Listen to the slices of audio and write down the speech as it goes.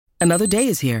Another day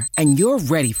is here, and you're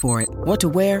ready for it. What to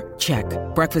wear? Check.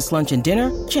 Breakfast, lunch, and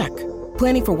dinner? Check.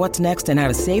 Planning for what's next and how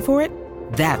to save for it?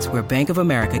 That's where Bank of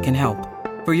America can help.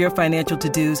 For your financial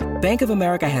to-dos, Bank of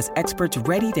America has experts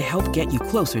ready to help get you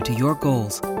closer to your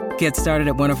goals. Get started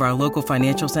at one of our local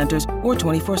financial centers or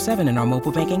 24/7 in our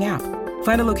mobile banking app.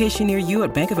 Find a location near you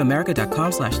at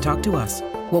bankofamerica.com/talktous.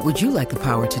 What would you like the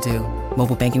power to do?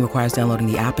 Mobile banking requires downloading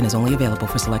the app and is only available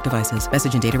for select devices.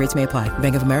 Message and data rates may apply.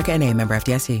 Bank of America N.A., member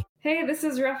FDIC. Hey, this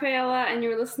is Raphaela, and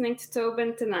you're listening to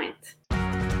Tobin Tonight.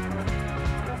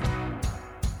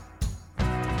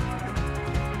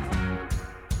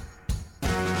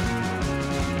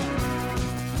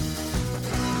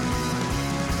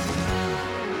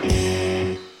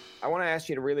 I want to ask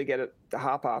you to really get the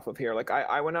hop off of here. Like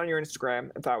I went on your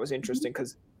Instagram and thought it was interesting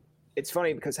because it's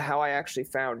funny because how I actually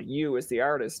found you as the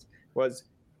artist was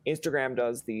Instagram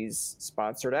does these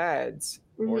sponsored ads,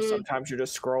 or sometimes you're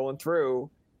just scrolling through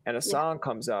and a song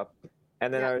comes up.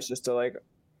 And then I was just like,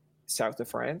 south of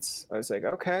France. I was like,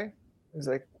 okay. I was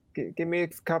like, give me a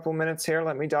couple minutes here.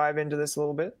 Let me dive into this a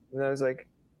little bit. And I was like,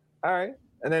 all right.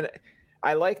 And then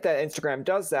I like that Instagram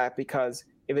does that because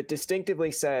if it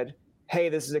distinctively said, hey,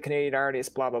 this is a Canadian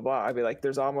artist, blah, blah, blah, I'd be like,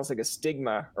 there's almost like a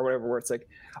stigma or whatever where it's like,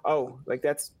 oh, like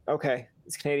that's okay.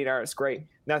 It's Canadian artist, great.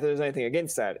 Not that there's anything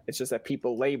against that. It's just that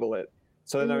people label it.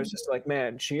 So then I was just like,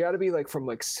 man, she got to be like from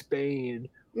like Spain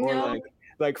or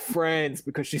like France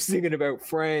because she's singing about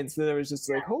France. Then I was just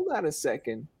like, hold on a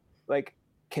second. Like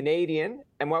Canadian.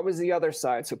 And what was the other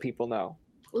side so people know?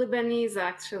 Lebanese,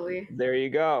 actually. There you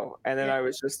go. And then I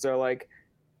was just like,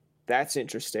 that's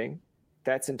interesting.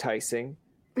 That's enticing.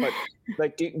 But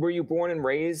like, were you born and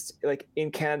raised like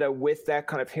in Canada with that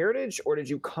kind of heritage, or did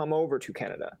you come over to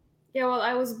Canada? Yeah, well,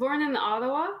 I was born in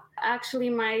Ottawa. Actually,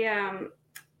 my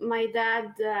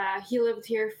dad, he lived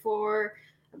here for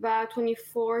about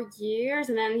 24 years,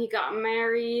 and then he got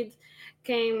married,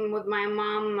 came with my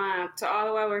mom to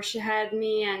Ottawa where she had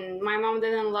me, and my mom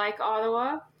didn't like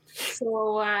Ottawa.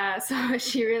 So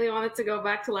she really wanted to go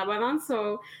back to Lebanon.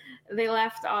 So they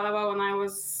left Ottawa when I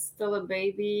was still a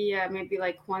baby, maybe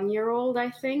like 1 year old, I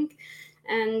think.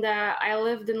 And I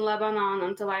lived in Lebanon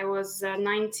until I was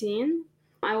 19.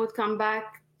 I would come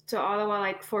back to Ottawa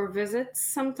like for visits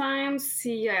sometimes.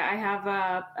 See, I have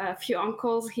a few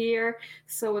uncles here,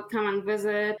 so would come and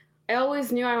visit. I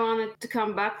always knew I wanted to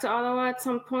come back to Ottawa at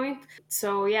some point.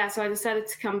 So I decided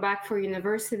to come back for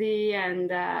university,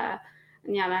 and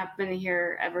I've been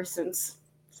here ever since.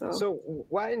 So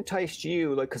what enticed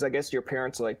you, like, because I guess your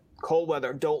parents are like, cold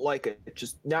weather, don't like it,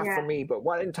 just not for me, but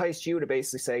what enticed you to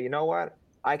basically say, you know what,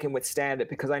 I can withstand it?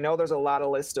 Because I know there's a lot of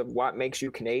list of what makes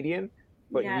you Canadian,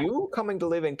 but you coming to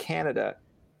live in Canada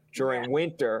during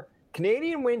winter,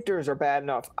 Canadian winters are bad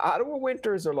enough. Ottawa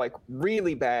winters are like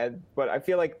really bad, but I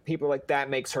feel like people are like, that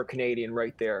makes her Canadian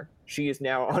right there. She is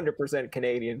now 100%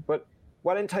 Canadian. But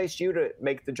what enticed you to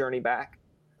make the journey back?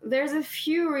 There's a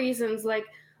few reasons. Like,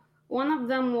 one of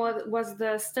them was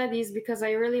the studies, because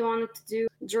I really wanted to do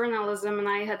journalism, and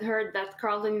I had heard that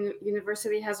Carleton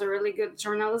University has a really good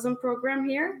journalism program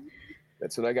here.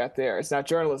 That's what I got there. It's not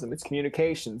journalism, it's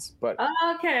communications, but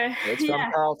okay. It's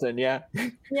from Carleton, yeah.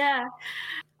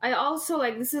 I also,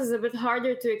 like, this is a bit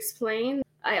harder to explain.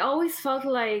 I always felt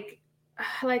like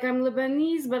I'm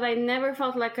Lebanese, but I never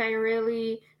felt like I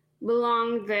really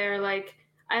belonged there. Like,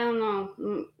 I don't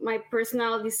know, my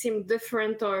personality seemed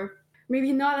different, or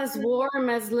maybe not as warm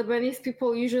as Lebanese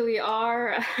people usually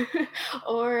are,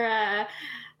 or I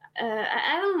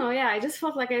don't know. Yeah, I just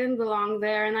felt like I didn't belong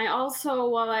there. And I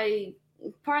also,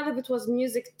 part of it was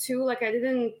music too. Like, I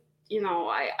didn't,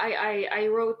 I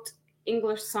wrote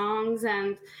English songs,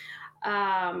 and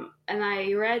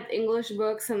I read English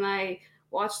books, and I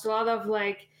watched a lot of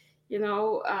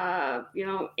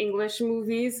English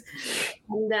movies,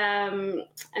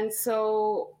 and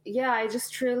so I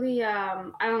just really I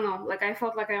don't know, like, I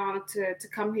felt like I wanted to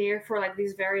come here for like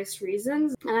these various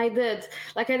reasons, and I did.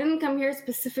 Like, I didn't come here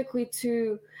specifically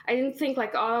I didn't think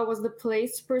like Ottawa was the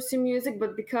place to pursue music,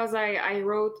 but because I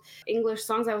wrote English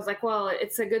songs, I was like, well,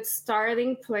 it's a good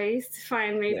starting place to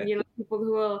find maybe people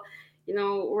who will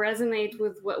resonate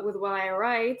with what I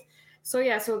write. So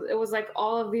it was like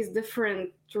all of these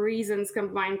different reasons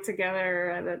combined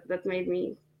together that made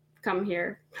me come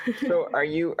here. So are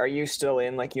you still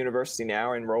in like university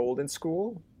now, enrolled in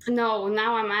school? No,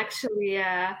 now I'm actually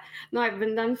I've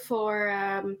been done for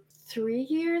 3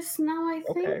 years now, I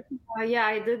think. Okay.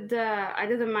 I did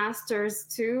a master's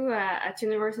too at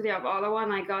University of Ottawa,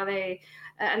 and I got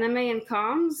an MA in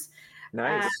comms.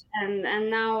 Nice. And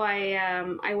now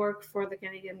I work for the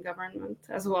Canadian government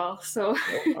as well. So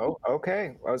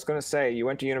Okay. I was going to say, you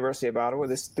went to University of Ottawa.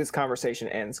 This conversation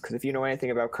ends because if you know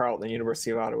anything about Carleton and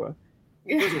University of Ottawa,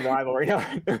 there's a rivalry. No,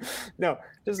 no.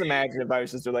 Just imagine if I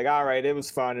was just like, all right, it was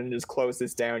fun, and just close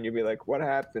this down. You'd be like, what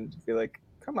happened? You'd be like,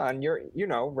 come on,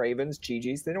 Ravens,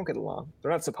 Gigi's, they don't get along.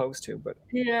 They're not supposed to, but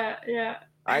yeah.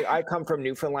 I come from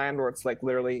Newfoundland, where it's like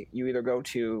literally you either go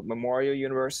to Memorial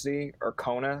University or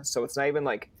Kona, so it's not even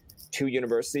like two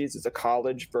universities. It's a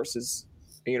college versus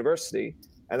a university,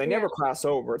 and they never cross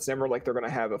over. It's never like they're going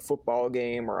to have a football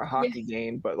game or a hockey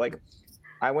game. But like,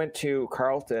 I went to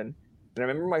Carleton, and I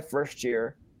remember my first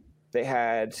year, they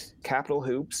had Capital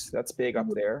Hoops. That's big up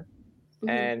there.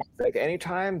 And like any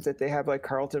time that they have like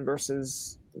Carleton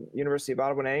versus University of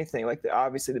Ottawa and anything, like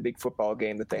obviously the big football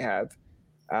game that they have,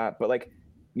 but like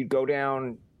you'd go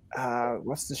down,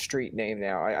 what's the street name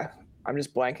now? I'm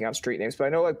just blanking on street names, but I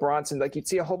know like Bronson, like you'd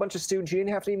see a whole bunch of students. You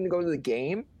didn't have to even go to the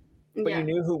game, but you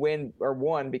knew who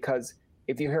won because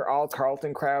if you hear all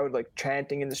Carleton crowd like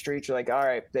chanting in the streets, you're like, all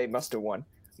right, they must have won.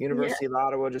 University of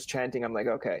Ottawa just chanting. I'm like,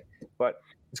 okay, but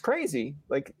it's crazy.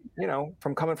 Like,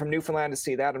 from coming from Newfoundland to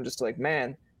see that, I'm just like,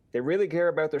 man, they really care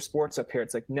about their sports up here.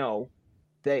 It's like, no,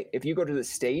 if you go to the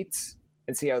States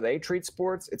and see how they treat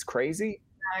sports, it's crazy.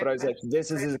 But I was like,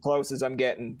 this is as close as I'm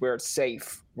getting where it's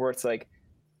safe, where it's like,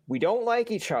 we don't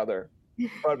like each other,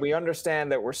 but we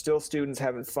understand that we're still students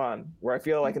having fun. Where I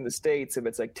feel like in the States, if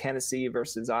it's like Tennessee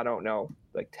versus, I don't know,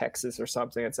 like Texas or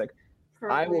something, it's like,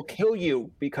 I will kill you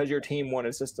because your team won.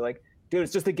 It's just like, dude,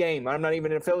 it's just a game. I'm not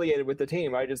even affiliated with the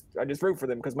team. I just root for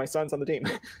them because my son's on the team.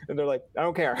 And they're like, I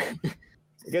don't care.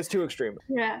 It gets too extreme.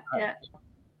 Yeah.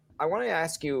 I want to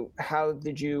ask you, how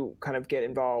did you kind of get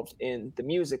involved in the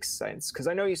music sense? Because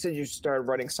I know you said you started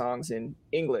writing songs in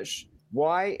English.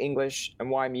 Why English and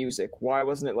why music? Why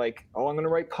wasn't it like, oh, I'm going to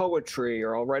write poetry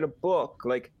or I'll write a book?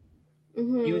 Like,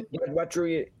 what drew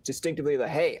you distinctively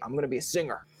like, hey, I'm going to be a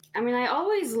singer? I mean, I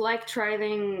always liked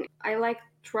writing. I liked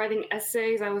writing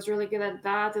essays. I was really good at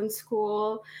that in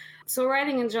school. So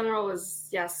writing in general was,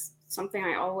 yes, something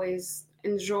I always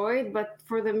enjoyed. But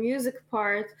for the music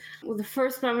part, the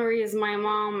first memory is my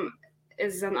mom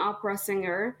is an opera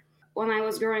singer. When I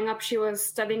was growing up, she was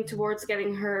studying towards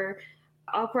getting her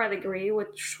opera degree,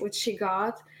 which she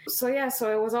got. So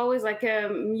it was always like a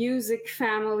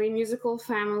musical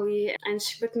family. And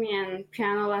she put me in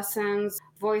piano lessons,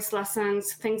 voice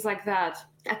lessons, things like that.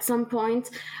 At some point,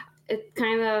 it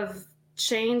kind of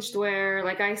changed where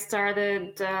like I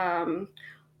started,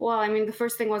 the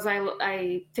first thing was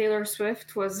I Taylor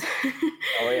Swift was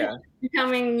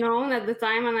becoming known at the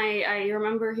time. And I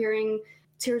remember hearing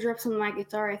Teardrops on My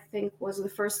Guitar, I think, was the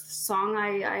first song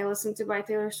I listened to by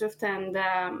Taylor Swift. And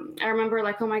I remember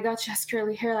like, oh my God, she has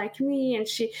curly hair like me, and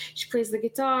she plays the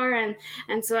guitar.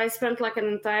 And so I spent like an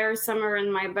entire summer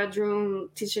in my bedroom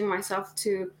teaching myself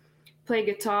to play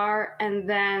guitar. And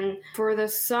then for the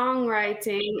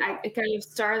songwriting, it kind of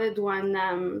started when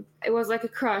it was like a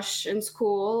crush in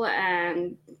school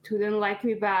and who didn't like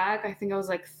me back. I think I was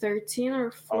like 13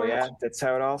 or 14. Oh yeah, that's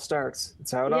how it all starts.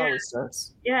 That's how it always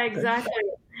starts. Yeah, exactly.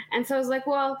 And so I was like,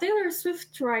 well, Taylor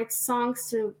Swift writes songs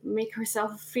to make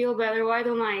herself feel better. Why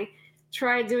don't I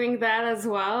try doing that as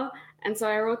well? And so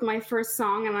I wrote my first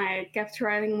song, and I kept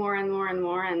writing more and more and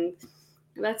more. And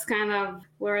that's kind of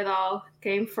where it all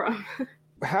came from.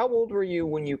 How old were you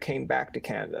when you came back to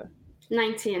Canada?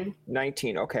 19.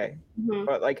 19, okay.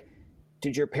 But like,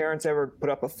 did your parents ever put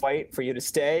up a fight for you to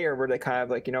stay, or were they kind of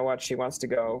like, you know what, she wants to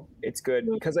go, it's good?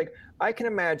 Because like, I can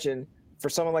imagine for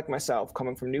someone like myself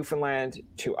coming from Newfoundland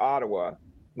to Ottawa,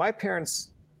 my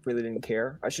parents really didn't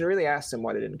care. I should really ask them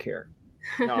why they didn't care.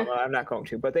 No, I'm not going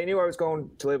to. But they knew I was going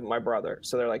to live with my brother.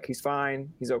 So they're like, he's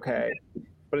fine, he's okay.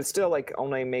 But it's still like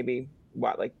only maybe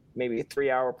a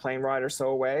 3-hour plane ride or so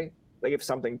away. Like if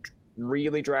something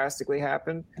really drastically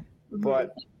happened.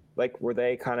 But like, were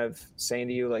they kind of saying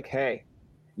to you like, hey,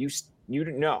 you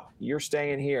didn't know you're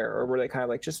staying here? Or were they kind of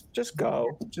like, just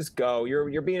go,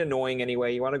 you're being annoying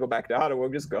anyway, you want to go back to Ottawa,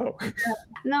 just go?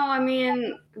 No, I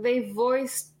mean, they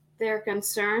voiced their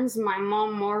concerns. My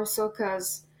mom more so,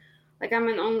 because like I'm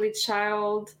an only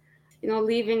child,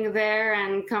 leaving there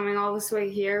and coming all this way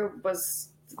here was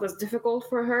difficult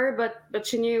for her, but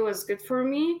she knew it was good for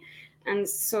me, and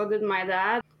so did my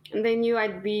dad. And they knew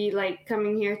I'd be like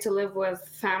coming here to live with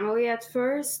family at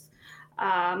first.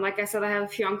 Like I said, I have a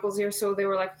few uncles here, so they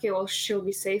were like, okay, well, she'll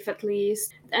be safe at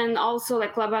least. And also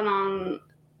like Lebanon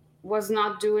was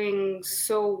not doing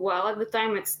so well at the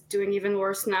time. It's doing even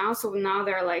worse now. So now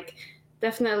they're like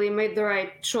definitely made the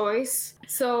right choice.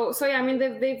 So yeah, I mean,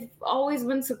 they've always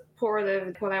been supportive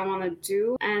of what I want to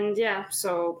do. And yeah,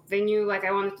 so they knew like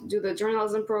I wanted to do the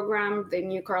journalism program. They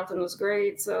knew Carleton was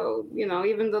great. So, you know,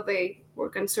 even though they were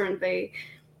concerned, they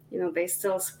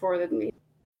still supported me.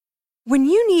 When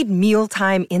you need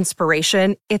mealtime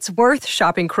inspiration, it's worth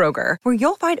shopping Kroger, where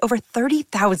you'll find over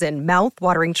 30,000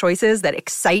 mouth-watering choices that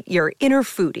excite your inner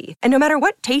foodie. And no matter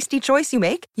what tasty choice you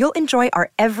make, you'll enjoy our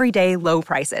everyday low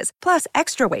prices, plus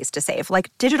extra ways to save,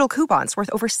 like digital coupons worth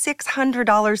over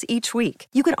 $600 each week.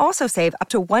 You can also save up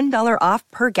to $1 off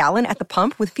per gallon at the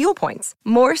pump with fuel points.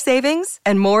 More savings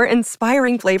and more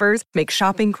inspiring flavors make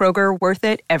shopping Kroger worth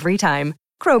it every time.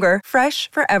 Kroger, fresh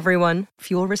for everyone.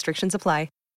 Fuel restrictions apply.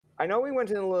 I know we went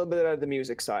in a little bit out of the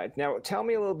music side. Now, tell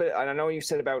me a little bit, and I know you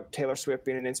said about Taylor Swift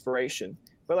being an inspiration,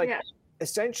 but like,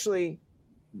 essentially,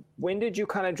 when did you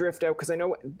kind of drift out? Because I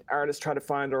know artists try to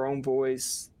find their own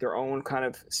voice, their own kind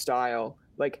of style.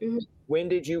 Like, when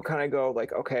did you kind of go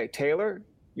like, okay, Taylor,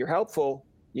 you're helpful,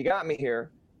 you got me here,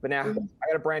 but now I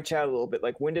got to branch out a little bit.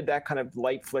 Like, when did that kind of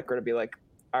light flicker to be like,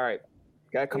 all right,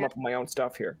 got to come up with my own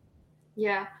stuff here?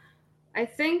 Yeah, I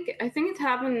think it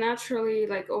happened naturally,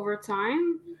 like over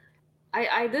time.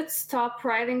 I did stop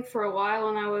writing for a while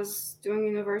when I was doing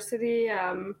university.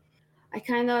 I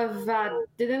kind of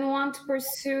didn't want to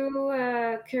pursue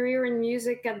a career in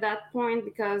music at that point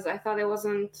because I thought it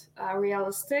wasn't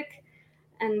realistic.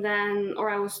 And then, or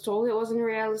I was told it wasn't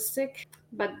realistic.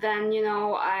 But then, you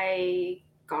know, I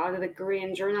got a degree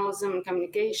in journalism and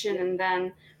communication, and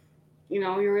then, you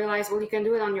know, you realize, well, you can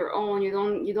do it on your own. You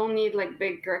don't need like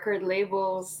big record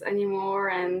labels anymore,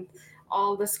 and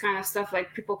all this kind of stuff.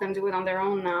 Like, people can do it on their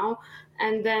own now.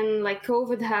 And then like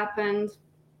COVID happened,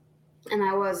 and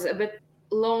I was a bit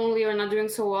lonely or not doing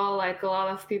so well, like a lot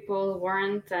of people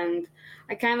weren't. And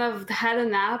I kind of had a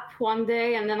nap one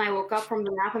day, and then I woke up from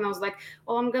the nap and I was like,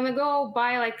 well, I'm gonna go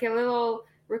buy like a little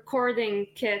recording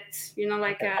kit, you know,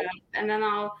 like and then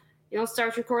I'll, you know,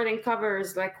 start recording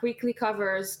covers, like weekly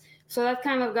covers. So that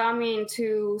kind of got me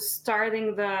into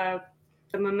starting the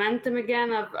momentum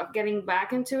again of getting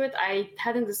back into it. I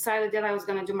hadn't decided yet I was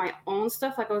going to do my own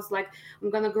stuff. Like, I was like, I'm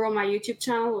going to grow my YouTube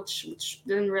channel, which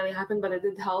didn't really happen, but it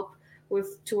did help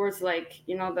with towards like,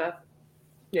 you know, the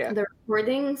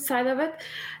recording side of it.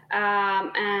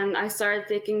 And I started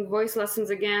taking voice lessons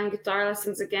again, guitar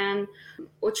lessons again,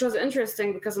 which was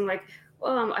interesting because I'm like,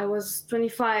 well, I was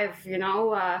 25, you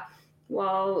know,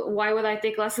 well, why would I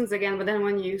take lessons again? But then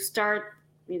when you start,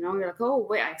 you know, you're like, oh,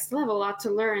 wait, I still have a lot to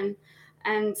learn.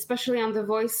 And especially on the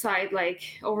voice side, like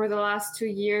over the last 2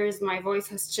 years, my voice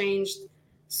has changed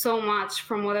so much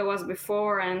from what it was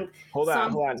before. And hold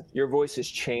on, your voice has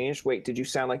changed. Wait, did you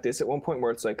sound like this at one point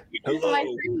where it's like, hello?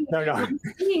 My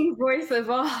singing voice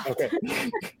evolved. Okay.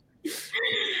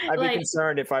 I'd be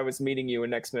concerned if I was meeting you and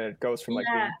next minute it goes from like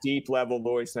a deep level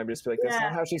voice, and I'd just be like, that's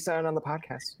not how she sounded on the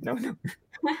podcast. No.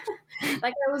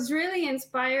 Like, I was really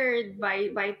inspired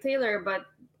by Taylor, but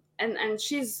and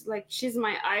she's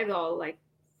my idol, like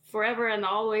forever and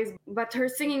always. But her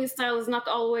singing style is not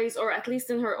always, or at least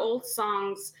in her old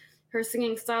songs, her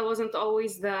singing style wasn't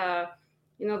always the,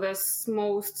 you know, the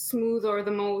most smooth or the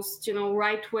most, you know,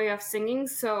 right way of singing.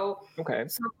 So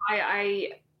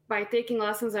I by taking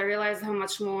lessons, I realized how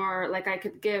much more like I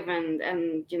could give,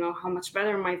 and you know, how much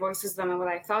better my voice is than what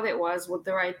I thought it was, with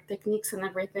the right techniques and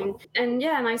everything. And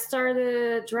and I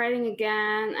started writing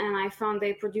again, and I found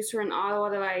a producer in Ottawa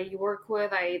that I work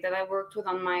with, that I worked with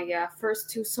on my first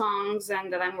 2 songs,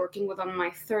 and that I'm working with on my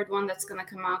third one that's going to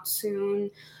come out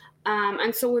soon.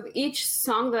 And so with each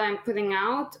song that I'm putting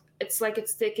out, it's like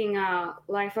it's taking a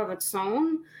life of its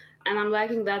own, and I'm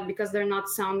liking that because they're not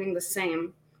sounding the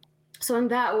same. So in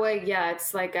that way,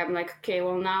 it's like, I'm like, okay,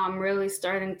 well, now I'm really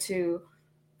starting to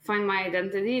find my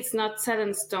identity. It's not set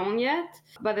in stone yet,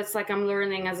 but it's like I'm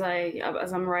learning as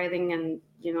I'm writing, and,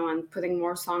 you know, and putting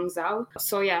more songs out.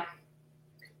 So yeah.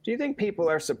 Do you think people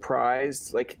are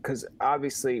surprised? Like, because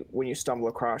obviously when you stumble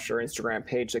across your Instagram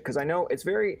page, because I know it's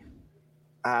very,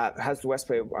 how's the West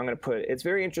way I'm going to put it? It's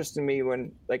very interesting to me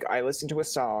when, like, I listen to a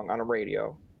song on a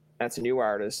radio, that's a new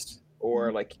artist,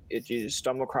 or like you just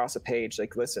stumble across a page,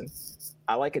 like, listen,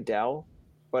 I like Adele,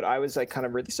 but I was like kind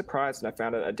of really surprised, and I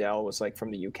found out Adele was like from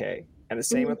the UK. And the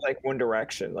same with like One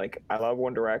Direction. Like, I love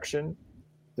One Direction.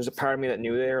 There's a part of me that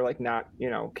knew they were like not, you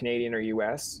know, Canadian or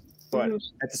US, but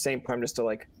at the same point, I'm just still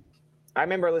like, I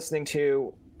remember listening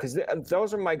to, because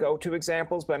those are my go-to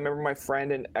examples, but I remember my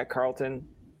friend at Carleton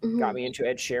got me into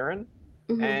Ed Sheeran,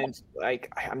 and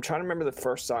like, I'm trying to remember the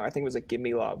first song. I think it was like Give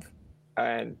Me Love.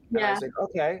 And I was like,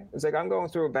 okay. It's like, I'm going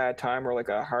through a bad time or like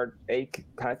a heartache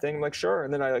kind of thing. I'm like, sure.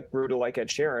 And then I like grew to like Ed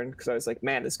Sheeran because I was like,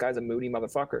 man, this guy's a moody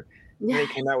motherfucker. And they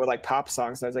came out with like pop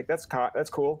songs, and I was like, that's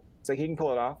cool. It's like he can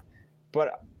pull it off.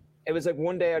 But it was like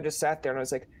one day I just sat there and I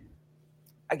was like,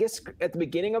 I guess at the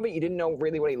beginning of it, you didn't know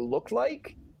really what he looked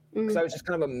like, because I was just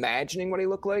kind of imagining what he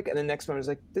looked like. And then next one I was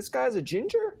like, this guy's a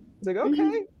ginger? I was like,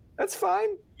 okay, that's fine.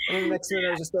 And then the next minute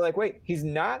I was just like, wait, he's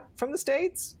not from the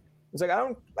States? I was like,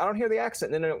 I don't hear the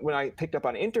accent. And then when I picked up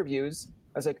on interviews,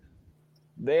 I was like,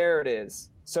 there it is.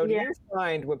 So do you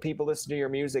find when people listen to your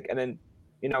music and then,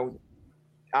 you know,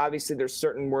 obviously there's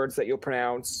certain words that you'll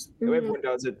pronounce. Everyone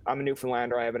does it. I'm a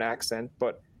Newfoundlander. I have an accent.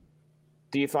 But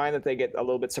do you find that they get a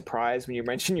little bit surprised when you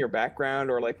mention your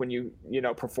background, or like when you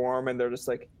perform and they're just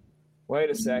like, wait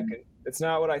a second, it's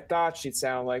not what I thought she'd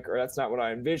sound like, or that's not what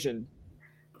I envisioned?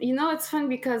 You know, it's fun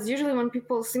because usually when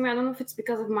people see me, I don't know if it's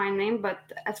because of my name, but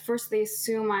at first they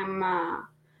assume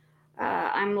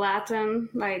I'm Latin,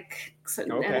 like.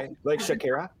 Okay, like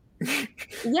Shakira.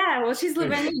 Yeah, well, she's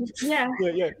Lebanese. Yeah.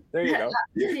 Yeah. There you go.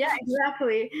 Yeah,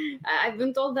 exactly. I've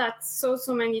been told that so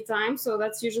many times. So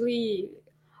that's usually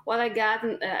what I get,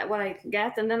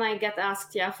 and then I get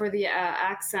asked, for the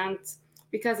accent,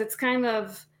 because it's kind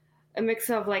of a mix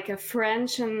of like a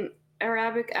French and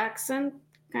Arabic accent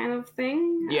kind of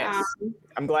thing. Yes.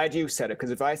 I'm glad you said it,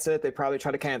 because if I said it, they'd probably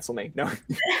try to cancel me. No.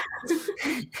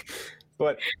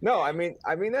 But no, I mean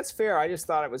that's fair. I just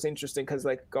thought it was interesting because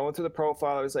like going through the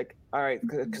profile, I was like, all right,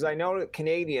 because I know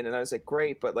Canadian, and I was like,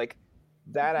 great, but like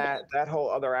that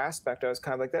whole other aspect, I was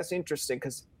kind of like, that's interesting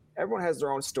because everyone has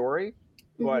their own story,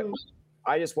 but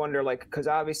I just wonder, like, because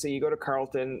obviously you go to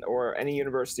Carleton or any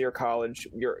university or college,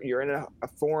 you're in a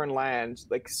foreign land.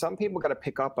 Like some people got to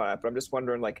pick up on it, but I'm just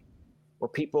wondering, like, were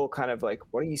people kind of like,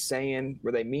 what are you saying?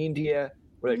 Were they mean to you?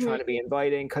 Were they trying to be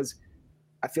inviting? Because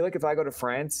I feel like if I go to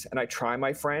France and I try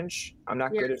my French, I'm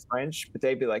not good at French, but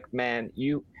they'd be like, man,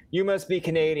 you must be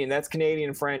Canadian. That's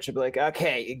Canadian French. I'd be like,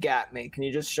 okay, you got me. Can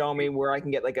you just show me where I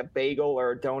can get like a bagel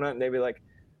or a donut? And they'd be like,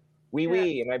 oui,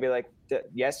 oui. And I'd be like,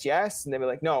 yes, yes. And they'd be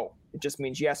like, no, it just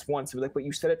means yes once. I'd be like, but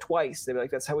you said it twice. They'd be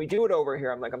like, that's how we do it over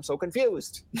here. I'm like, I'm so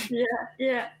confused.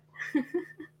 Yeah.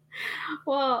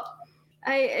 Well,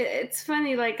 it's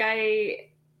funny. Like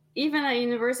even at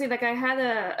university, like I had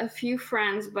a few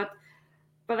friends, but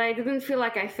I didn't feel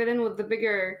like I fit in with the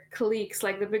bigger cliques,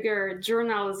 like the bigger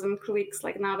journalism cliques.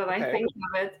 Like now that I think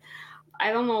of it,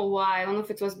 I don't know why. I don't know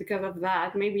if it was because of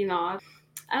that. Maybe not.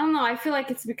 I don't know. I feel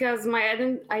like it's because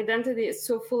my identity is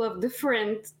so full of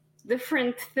different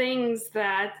things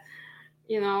that,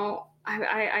 you know,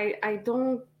 I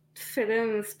don't fit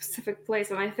in a specific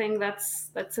place. And I think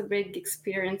that's a big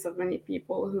experience of many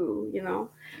people who, you know.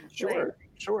 Sure.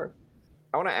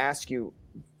 I want to ask you,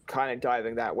 kind of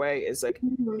diving that way, is like,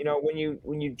 you know, when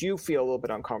you do feel a little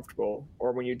bit uncomfortable,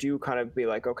 or when you do kind of be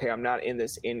like, okay, I'm not in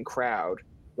this crowd,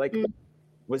 like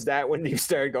was that when you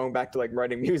started going back to like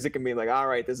writing music and being like, all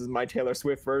right, this is my Taylor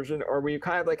Swift version? Or were you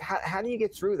kind of like, how do you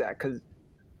get through that? Because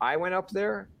I went up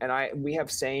there and we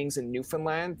have sayings in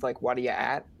Newfoundland like, what are you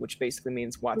at, which basically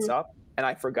means what's up, and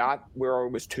I forgot where I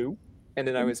was to, and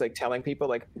then I was like telling people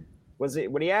like, what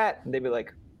are you at? And they'd be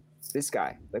like, this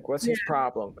guy, like, what's his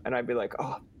problem? And I'd be like,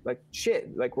 oh, like,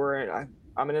 shit, like,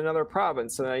 I'm in another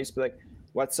province. And I used to be like,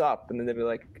 what's up? And then they'd be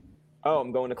like, oh,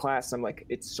 I'm going to class. And I'm like,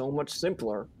 it's so much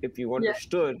simpler if you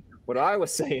understood what I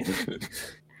was saying.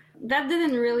 That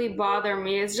didn't really bother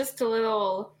me. It's just a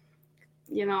little,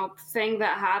 you know, thing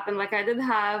that happened. Like I did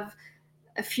have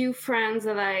a few friends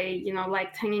that I, you know,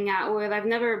 liked hanging out with. I've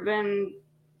never been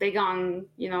big on,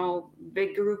 you know,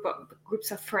 big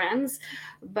groups of friends,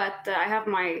 but I have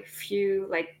my few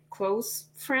like close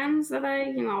friends that I,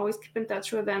 you know, always keep in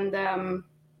touch with, and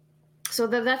so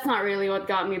that's not really what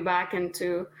got me back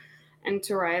into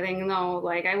writing. No,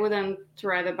 like I wouldn't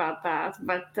write about that,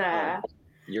 but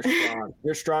you're strong.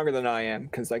 You're stronger than I am,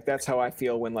 because like that's how I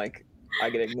feel when like I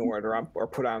get ignored or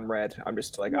put on red. I'm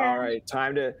just like, all right,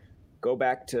 time to go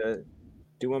back to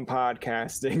doing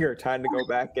podcasting, or time to go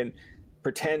back and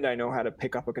pretend I know how to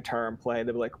pick up a guitar and play.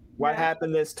 They'll be like, what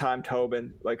happened this time,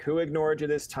 Tobin? Like, who ignored you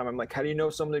this time? I'm like, how do you know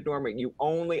someone ignored me? You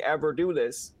only ever do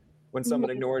this when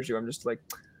someone ignores you. I'm just like,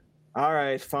 all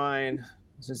right, fine.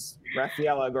 This is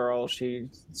Raphaela girl. She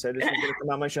said this was going to come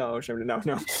on my show. No.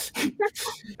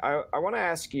 I want to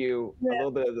ask you a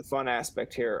little bit of the fun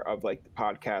aspect here of like the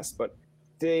podcast, but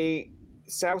the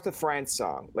South of France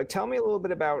song, like, tell me a little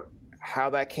bit about how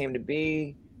that came to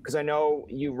be. Because I know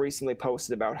you recently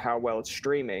posted about how well it's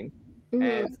streaming.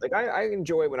 And like I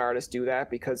enjoy when artists do that,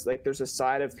 because like there's a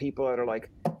side of people that are like,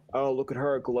 oh, look at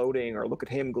her gloating, or look at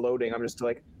him gloating. I'm just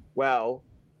like, well,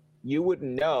 you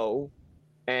wouldn't know.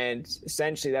 And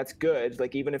essentially that's good.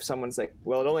 Like even if someone's like,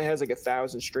 well, it only has like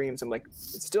 1,000 streams, I'm like,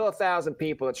 it's still 1,000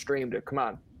 people that streamed it. Come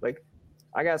on. Like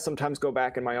I gotta sometimes go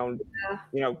back in my own,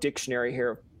 dictionary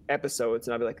here of episodes,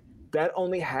 and I'll be like, that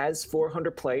only has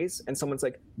 400 plays, and someone's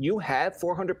like, you have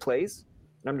 400 plays,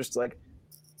 and I'm just like,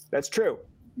 that's true,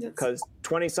 because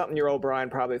 20-something-year-old Brian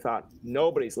probably thought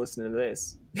nobody's listening to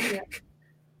this. Yeah.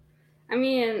 I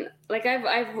mean, like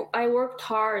I worked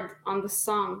hard on the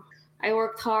song. I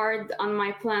worked hard on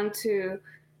my plan to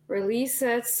release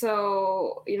it,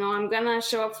 so I'm gonna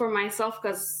show up for myself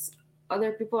because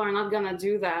other people are not gonna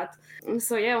do that. And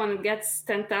so yeah, when it gets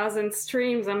 10,000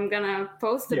 streams, I'm gonna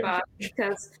post about it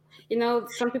because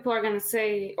some people are gonna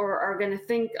say or are gonna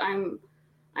think I'm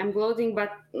gloating,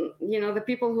 but the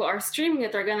people who are streaming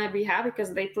it are gonna be happy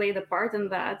because they played a part in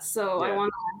that. So I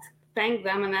want to thank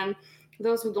them, and then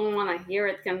those who don't want to hear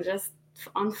it can just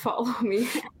unfollow me.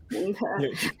 And,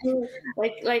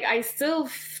 like I still,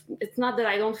 it's not that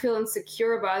I don't feel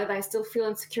insecure about it. I still feel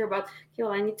insecure about,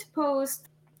 I need to post.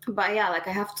 But yeah, like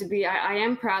I have to be, I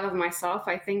am proud of myself.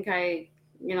 I think I'm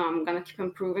going to keep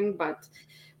improving, but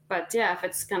yeah, if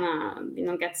it's gonna,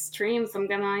 get streams, I'm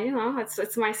gonna,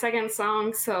 it's my second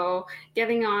song. So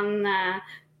getting on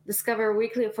Discover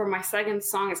Weekly for my second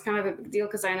song is kind of a big deal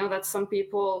because I know that some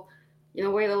people,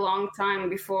 wait a long time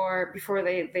before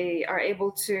they are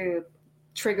able to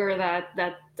trigger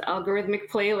that algorithmic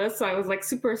playlist. So I was like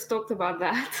super stoked about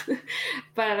that.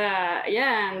 But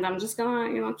yeah, and I'm just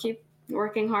gonna, keep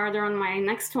working harder on my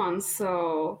next one.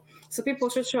 So people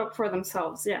should show up for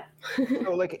themselves. Yeah.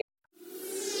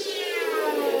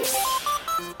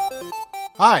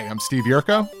 Hi, I'm Steve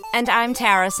Yerko. And I'm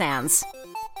Tara Sands.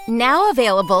 Now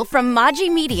available from Maji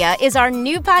Media is our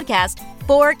new podcast,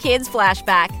 4Kids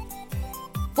Flashback.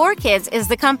 4Kids is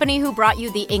the company who brought you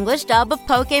the English dub of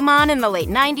Pokémon in the late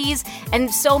 90s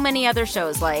and so many other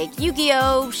shows like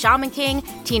Yu-Gi-Oh!, Shaman King,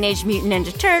 Teenage Mutant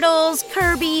Ninja Turtles,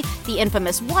 Kirby, the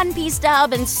infamous One Piece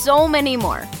dub, and so many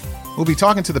more. We'll be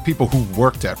talking to the people who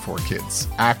worked at 4Kids.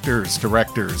 Actors,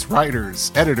 directors,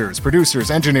 writers, editors,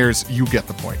 producers, engineers, you get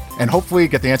the point. And hopefully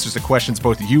get the answers to questions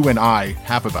both you and I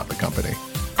have about the company.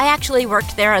 I actually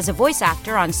worked there as a voice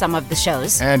actor on some of the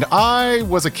shows. And I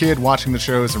was a kid watching the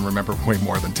shows and remember way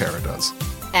more than Tara does.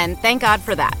 And thank God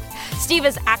for that. Steve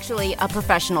is actually a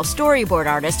professional storyboard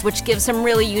artist, which gives some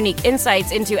really unique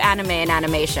insights into anime and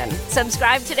animation.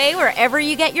 Subscribe today wherever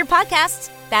you get your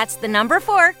podcasts. That's the number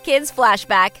 4 Kids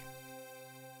Flashback.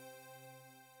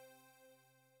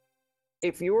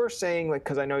 If you were saying, like,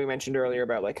 because I know you mentioned earlier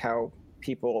about like how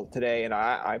people today, and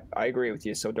I agree with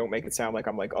you, so don't make it sound like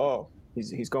I'm like, oh,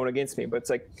 he's going against me, but it's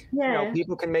like,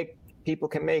 people can make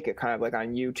it kind of like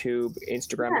on YouTube,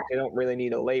 Instagram, like they don't really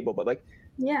need a label, but like,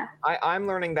 I'm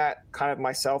learning that kind of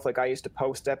myself. Like I used to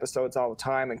post episodes all the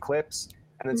time and clips,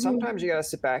 and then sometimes you gotta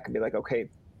sit back and be like, okay,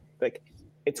 like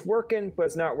it's working, but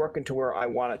it's not working to where I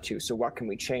want it to, so what can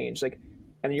we change? Like,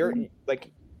 and you're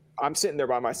like, I'm sitting there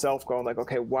by myself going like,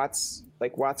 okay, what's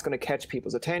going to catch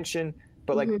people's attention,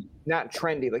 but like not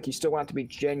trendy. Like you still want it to be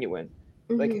genuine.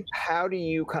 Like, how do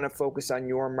you kind of focus on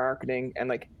your marketing? And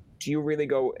like, do you really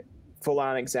go full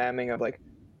on examining of like,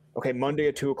 okay, Monday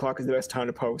at 2:00 is the best time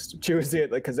to post. Tuesday,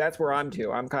 like, cause that's where I'm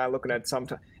to. I'm kind of looking at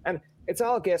sometimes, and it's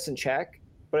all guess and check,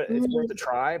 but it's worth a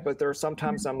try. But there are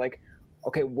sometimes I'm like,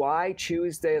 okay, why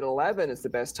Tuesday at 11 is the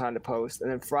best time to post? And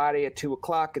then Friday at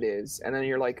 2:00 it is. And then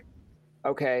you're like,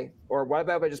 okay, or what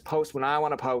about if I just post when I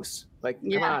want to post? Like,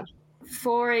 come on.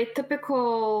 For a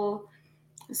typical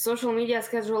social media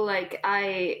schedule, like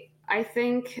I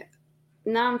think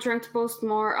now I'm trying to post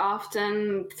more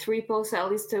often, 3 posts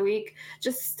at least a week,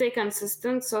 just stay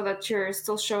consistent so that you're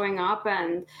still showing up.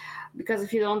 And because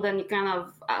if you don't, then you kind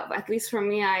of, at least for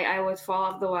me, I would fall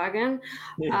off the wagon.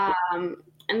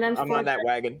 And then I'm on that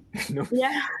wagon.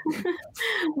 Yeah.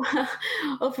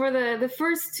 Well, for the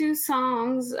first 2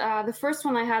 songs, the first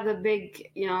one I had a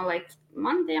big, like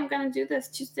Monday I'm gonna do this,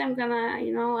 Tuesday I'm gonna,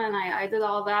 and I did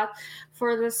all that.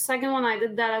 For the second one I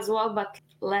did that as well, but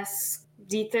less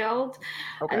detailed.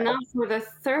 Okay. And now for the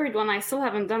third one I still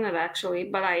haven't done it actually,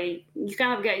 but you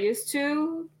kind of get used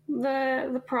to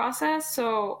the process,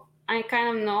 so I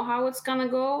kind of know how it's gonna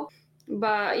go.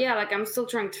 But yeah, like I'm still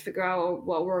trying to figure out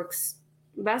what works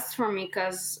best for me,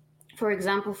 because for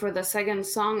example for the second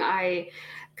song I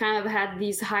kind of had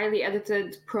these highly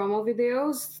edited promo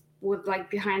videos with like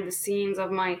behind the scenes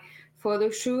of my photo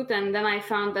shoot, and then I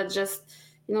found that just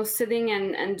sitting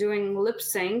and doing lip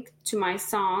sync to my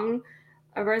song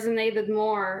resonated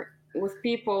more with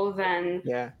people than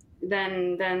like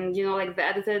the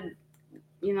edited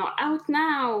out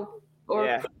now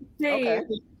or okay.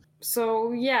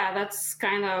 So yeah, that's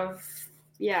kind of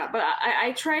but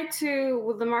I try to,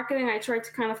 with the marketing, I try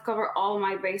to kind of cover all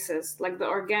my bases, like the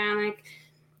organic,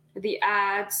 the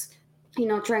ads,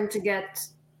 trying to get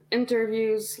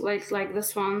interviews like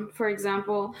this one, for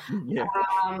example. Yeah.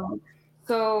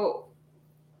 So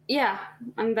yeah,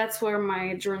 and that's where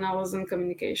my journalism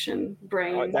communication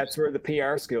brain. That's where the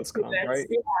PR skills come, right?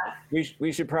 Yeah.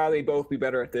 We should probably both be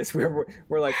better at this. We're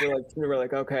like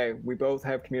okay, we both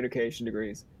have communication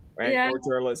degrees, right? Yeah. Or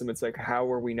journalism. It's like,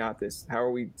 how are we not this? How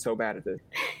are we so bad at this?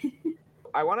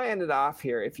 I want to end it off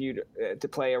here. If you to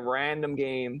play a random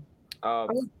game of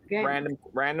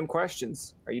random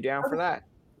questions. Are you down for that?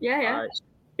 Yeah. All right.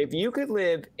 If you could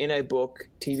live in a book,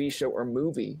 TV show, or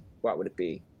movie, what would it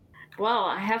be? Well,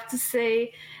 I have to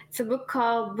say it's a book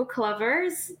called Book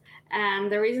Lovers.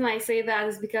 And the reason I say that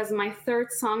is because my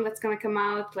third song that's going to come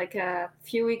out like a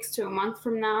few weeks to a month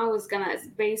from now is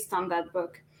based on that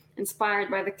book,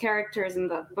 inspired by the characters in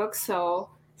that book. So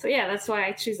yeah, that's why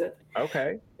I choose it.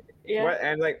 Okay. Yeah.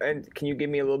 And can you give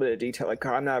me a little bit of detail? Like,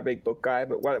 I'm not a big book guy,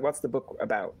 but what's the book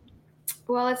about?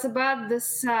 Well, it's about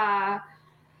this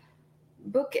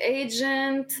book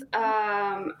agent,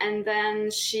 and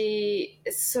then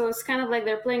so it's kind of like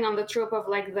they're playing on the trope of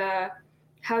like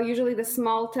how usually the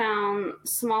small town,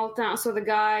 so the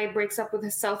guy breaks up with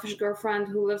his selfish girlfriend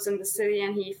who lives in the city,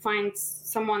 and he finds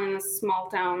someone in a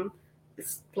small town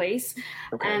place.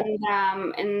 Okay.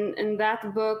 And in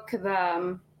that book,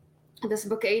 this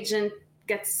book agent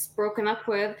gets broken up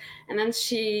with, and then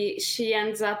she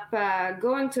ends up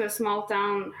going to a small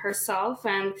town herself,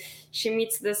 and she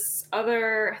meets this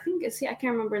other, I can't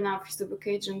remember now if he's the book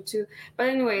agent too, but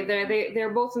anyway, they're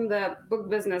both in the book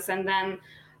business, and then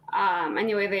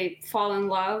anyway they fall in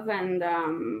love,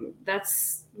 and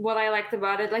that's what I liked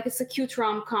about it. Like, it's a cute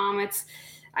rom-com.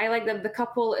 I like that the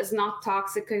couple is not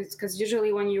toxic, because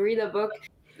usually when you read a book,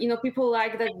 people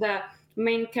like that the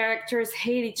main characters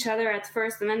hate each other at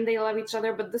first and then they love each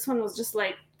other, but this one was just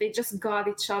like they just got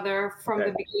each other from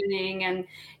the beginning, and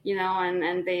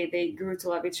and they grew to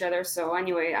love each other. So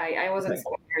anyway, I was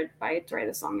inspired by it to write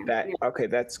a song. Okay,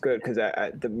 that's good, because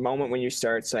the moment when you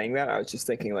started saying that, I was just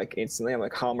thinking like instantly, I'm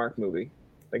like, Hallmark movie,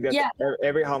 like that's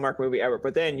every Hallmark movie ever.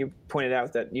 But then you pointed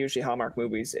out that usually Hallmark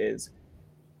movies is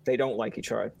they don't like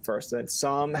each other at first, and then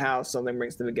somehow something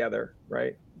brings them together,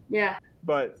 right? Yeah.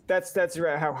 But that's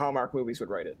how Hallmark movies would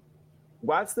write it.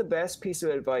 What's the best piece of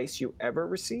advice you ever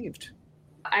received?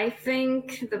 I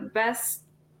think the best,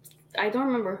 I don't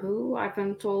remember who, I've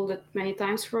been told it many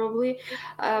times probably,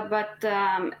 but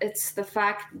it's the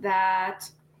fact that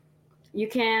you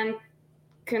can't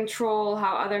control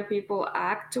how other people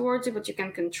act towards you, but you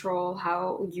can control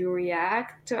how you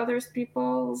react to other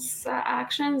people's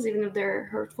actions, even if they're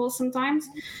hurtful sometimes.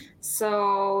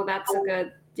 So that's a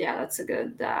good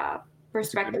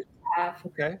perspective to have.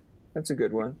 Okay, that's a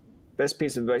good one. Best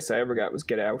piece of advice I ever got was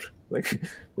get out. Like,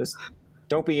 just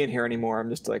don't be in here anymore. I'm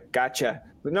just like, gotcha.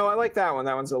 But no, I like that one.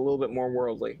 That one's a little bit more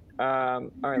worldly. All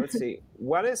right, let's see.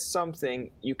 What is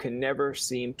something you can never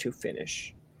seem to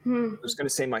finish? I was going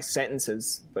to say my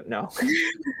sentences, but no.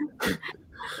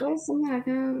 What is something I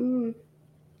can...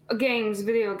 Games,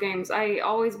 video games. I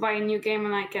always buy a new game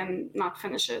and I can not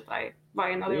finish it. I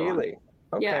buy another one. Really?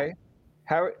 Okay. Yeah.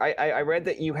 How I read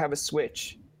that you have a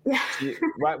Switch. Yeah.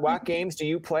 What games do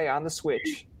you play on the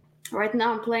Switch? Right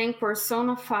now I'm playing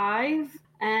Persona 5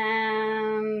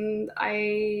 and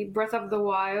Breath of the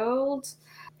Wild.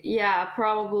 Yeah,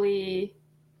 probably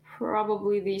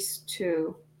these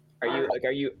two.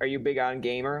 Are you big on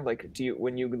gamer? Like,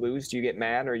 when you lose, do you get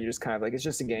mad, or are you just kind of like, it's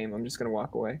just a game, I'm just gonna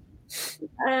walk away?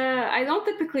 I don't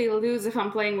typically lose if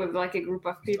I'm playing with like a group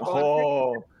of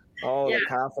people. Yeah. The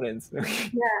confidence.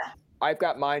 Yeah. I've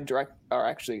got mine direct, or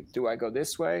actually, do I go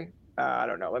this way? I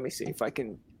don't know. Let me see if I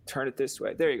can turn it this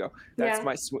way. There you go.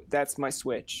 That's my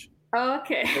Switch. Oh,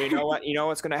 okay. So you know what? You know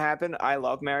what's going to happen? I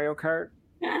love Mario Kart.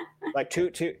 Like,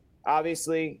 two.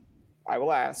 Obviously, I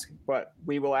will ask, but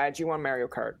we will add you on Mario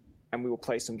Kart, and we will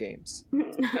play some games.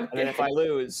 Okay. And then if I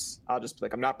lose, I'll just be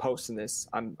like, I'm not posting this.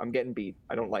 I'm getting beat.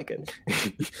 I don't like it.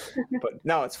 But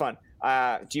no, it's fun.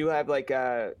 Do you have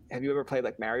have you ever played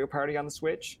like Mario Party on the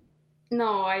Switch?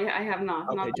 No, I have not.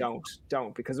 Okay,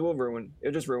 don't, because it'll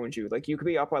just ruin you. Like, you could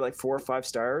be up by like 4 or 5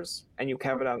 stars, and you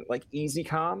have it on like easy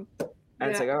com, and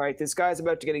it's like, all right, this guy's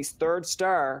about to get his 3rd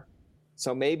star,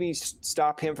 so maybe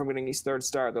stop him from getting his 3rd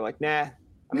star. They're like, nah, I'm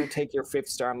gonna take your 5th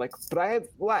star. I'm like, but I have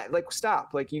like, stop.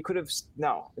 Like, you could have.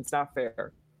 No, it's not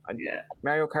fair.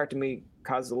 Mario Kart to me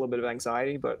causes a little bit of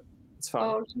anxiety, but it's fun.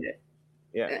 Oh shit.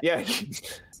 Yeah.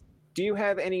 Do you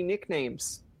have any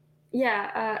nicknames?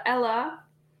 Yeah, Ella.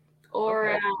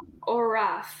 Or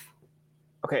Raph.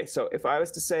 Okay, so if I was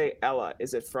to say Ella,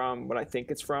 is it from what I think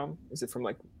it's from? Is it from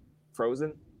like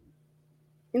Frozen?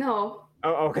 No.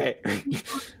 Oh, okay.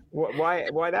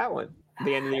 Why that one?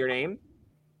 The end of your name?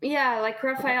 Yeah, like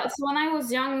Raphael. So when I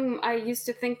was young, I used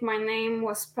to think my name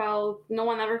was spelled. No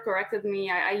one ever corrected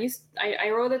me. I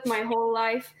wrote it my whole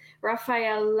life,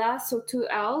 Raphaela, so 2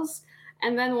 L's.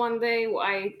 And then one day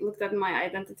I looked at my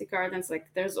identity card and it's like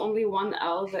there's only 1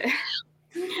 L there.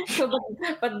 So,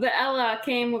 but the Ella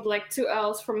came with like 2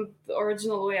 L's from the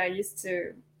original way I used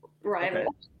to write it.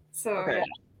 So yeah.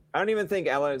 I don't even think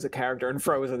Ella is a character in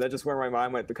Frozen. That's just where my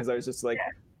mind went because I was just like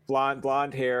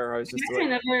blonde hair. I was just I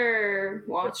never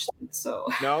watched it, so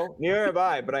no, neither have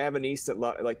I. But I have a niece that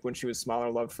like when she was smaller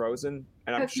loved Frozen,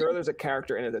 and I'm sure there's a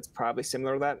character in it that's probably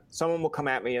similar to that. Someone will come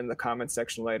at me in the comments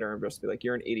section later and just be like,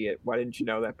 "You're an idiot. Why didn't you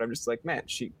know that?" But I'm just like, man,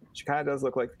 she kind of does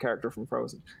look like the character from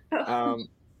Frozen,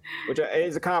 which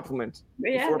is a compliment.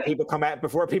 Yeah,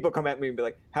 before people come at me and be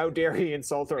like, "How dare he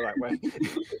insult her that way?"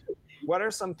 What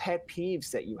are some pet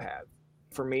peeves that you have?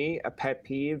 For me, a pet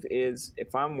peeve is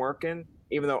if I'm working,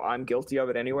 even though I'm guilty of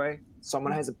it anyway,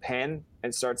 someone has a pen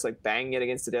and starts like banging it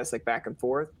against the desk, like back and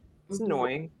forth. It's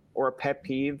annoying. Or a pet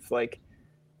peeve, like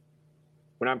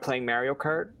when I'm playing Mario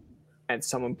Kart and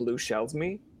someone blue shells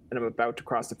me and I'm about to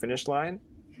cross the finish line.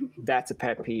 That's a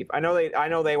pet peeve. I know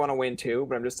they want to win too,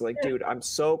 but I'm just like, dude, I'm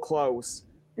so close.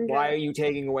 Why are you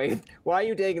taking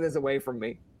this away from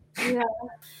me? Yeah,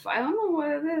 I don't know what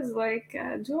it is. Like,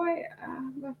 I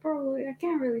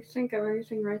can't really think of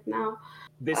anything right now.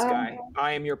 This guy,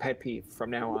 I am your pet peeve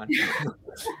from now on.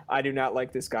 I do not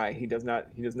like this guy. He does not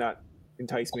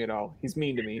entice me at all. He's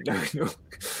mean to me.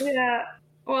 Yeah.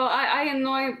 Well, I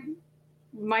annoy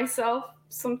myself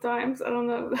sometimes. I don't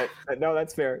know. No,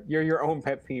 that's fair. You're your own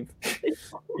pet peeve.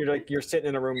 You're sitting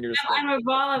in a room. You're just I'm a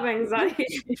ball of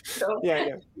anxiety. So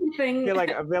yeah. I feel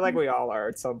like we all are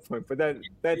at some point. But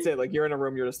that's it. Like you're in a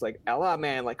room. You're just like, Ella,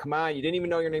 man. Like, come on. You didn't even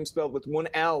know your name spelled with 1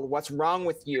 L. What's wrong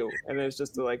with you? And it's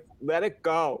just like, let it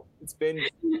go. It's been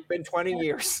 20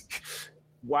 years.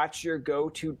 Watch your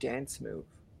go-to dance move.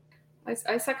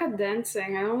 I suck at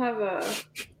dancing. I don't have a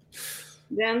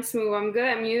dance move. I'm good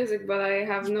at music, but I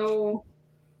have no.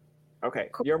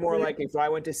 Okay, you're more like if I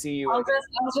went to see you. I'll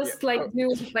just do like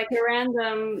a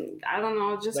random. I don't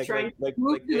know, just trying to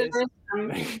move to the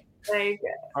rhythm.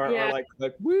 Or like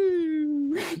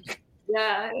woo.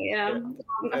 Yeah.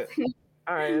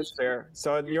 All right, that's fair.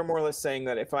 So you're more or less saying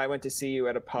that if I went to see you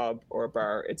at a pub or a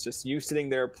bar, it's just you sitting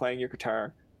there playing your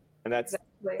guitar, and that's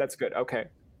good. Okay.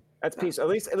 That's peace. At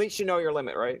least you know your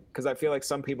limit, right? Because I feel like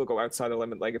some people go outside the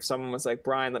limit. Like if someone was like,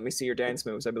 Brian, let me see your dance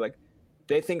moves, I'd be like,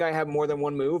 they think I have more than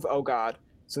one move? Oh God.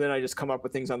 So then I just come up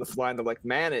with things on the fly and they're like,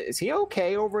 man, is he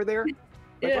okay over there?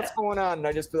 Like, what's going on? And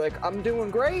I just be like, I'm doing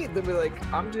great. They'll be like,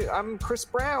 I'm Chris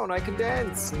Brown, I can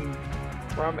dance.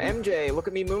 Or I'm MJ, look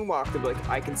at me moonwalk. They'll be like,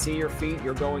 I can see your feet,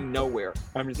 you're going nowhere.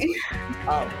 I'm just like,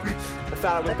 oh, I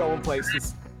thought I was going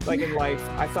places. Like in life,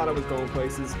 I thought I was going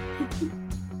places.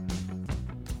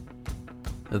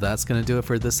 That's going to do it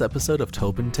for this episode of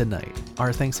Tobin Tonight.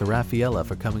 Our thanks to Raphaela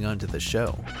for coming on to the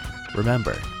show.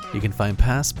 Remember, you can find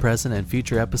past, present, and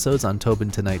future episodes on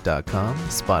TobinTonight.com,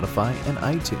 Spotify, and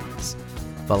iTunes.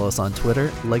 Follow us on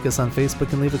Twitter, like us on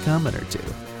Facebook, and leave a comment or two.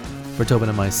 For Tobin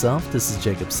and myself, this is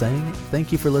Jacob saying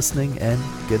thank you for listening and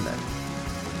good night.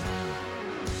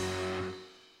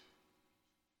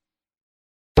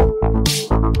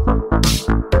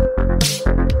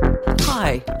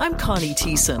 Hi, I'm Connie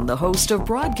Thiessen, the host of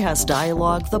Broadcast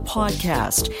Dialogue, the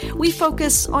podcast. We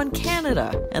focus on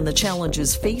Canada and the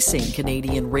challenges facing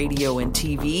Canadian radio and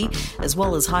TV, as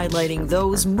well as highlighting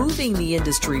those moving the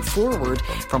industry forward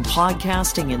from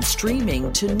podcasting and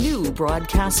streaming to new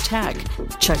broadcast tech.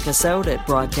 Check us out at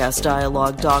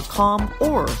broadcastdialogue.com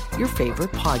or your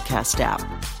favorite podcast app.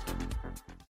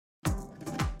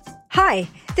 Hi,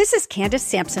 this is Candace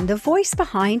Sampson, the voice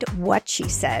behind What She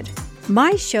Said.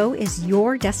 My show is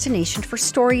your destination for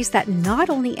stories that not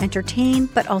only entertain,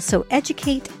 but also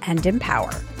educate and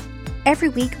empower. Every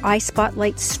week, I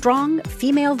spotlight strong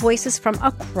female voices from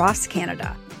across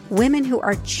Canada, women who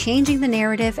are changing the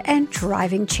narrative and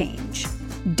driving change.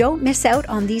 Don't miss out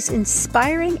on these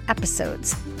inspiring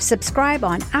episodes. Subscribe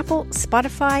on Apple,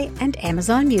 Spotify, and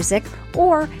Amazon Music,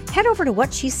 or head over to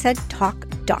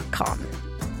whatshesaidtalk.com.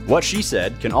 What She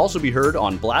Said can also be heard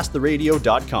on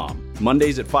blasttheradio.com.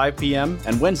 Mondays at 5 p.m.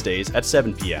 and Wednesdays at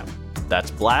 7 p.m. That's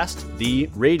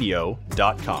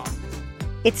blasttheradio.com.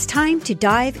 It's time to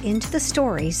dive into the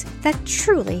stories that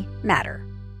truly matter.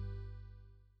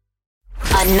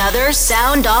 Another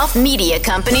Sound Off Media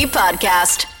Company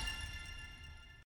podcast.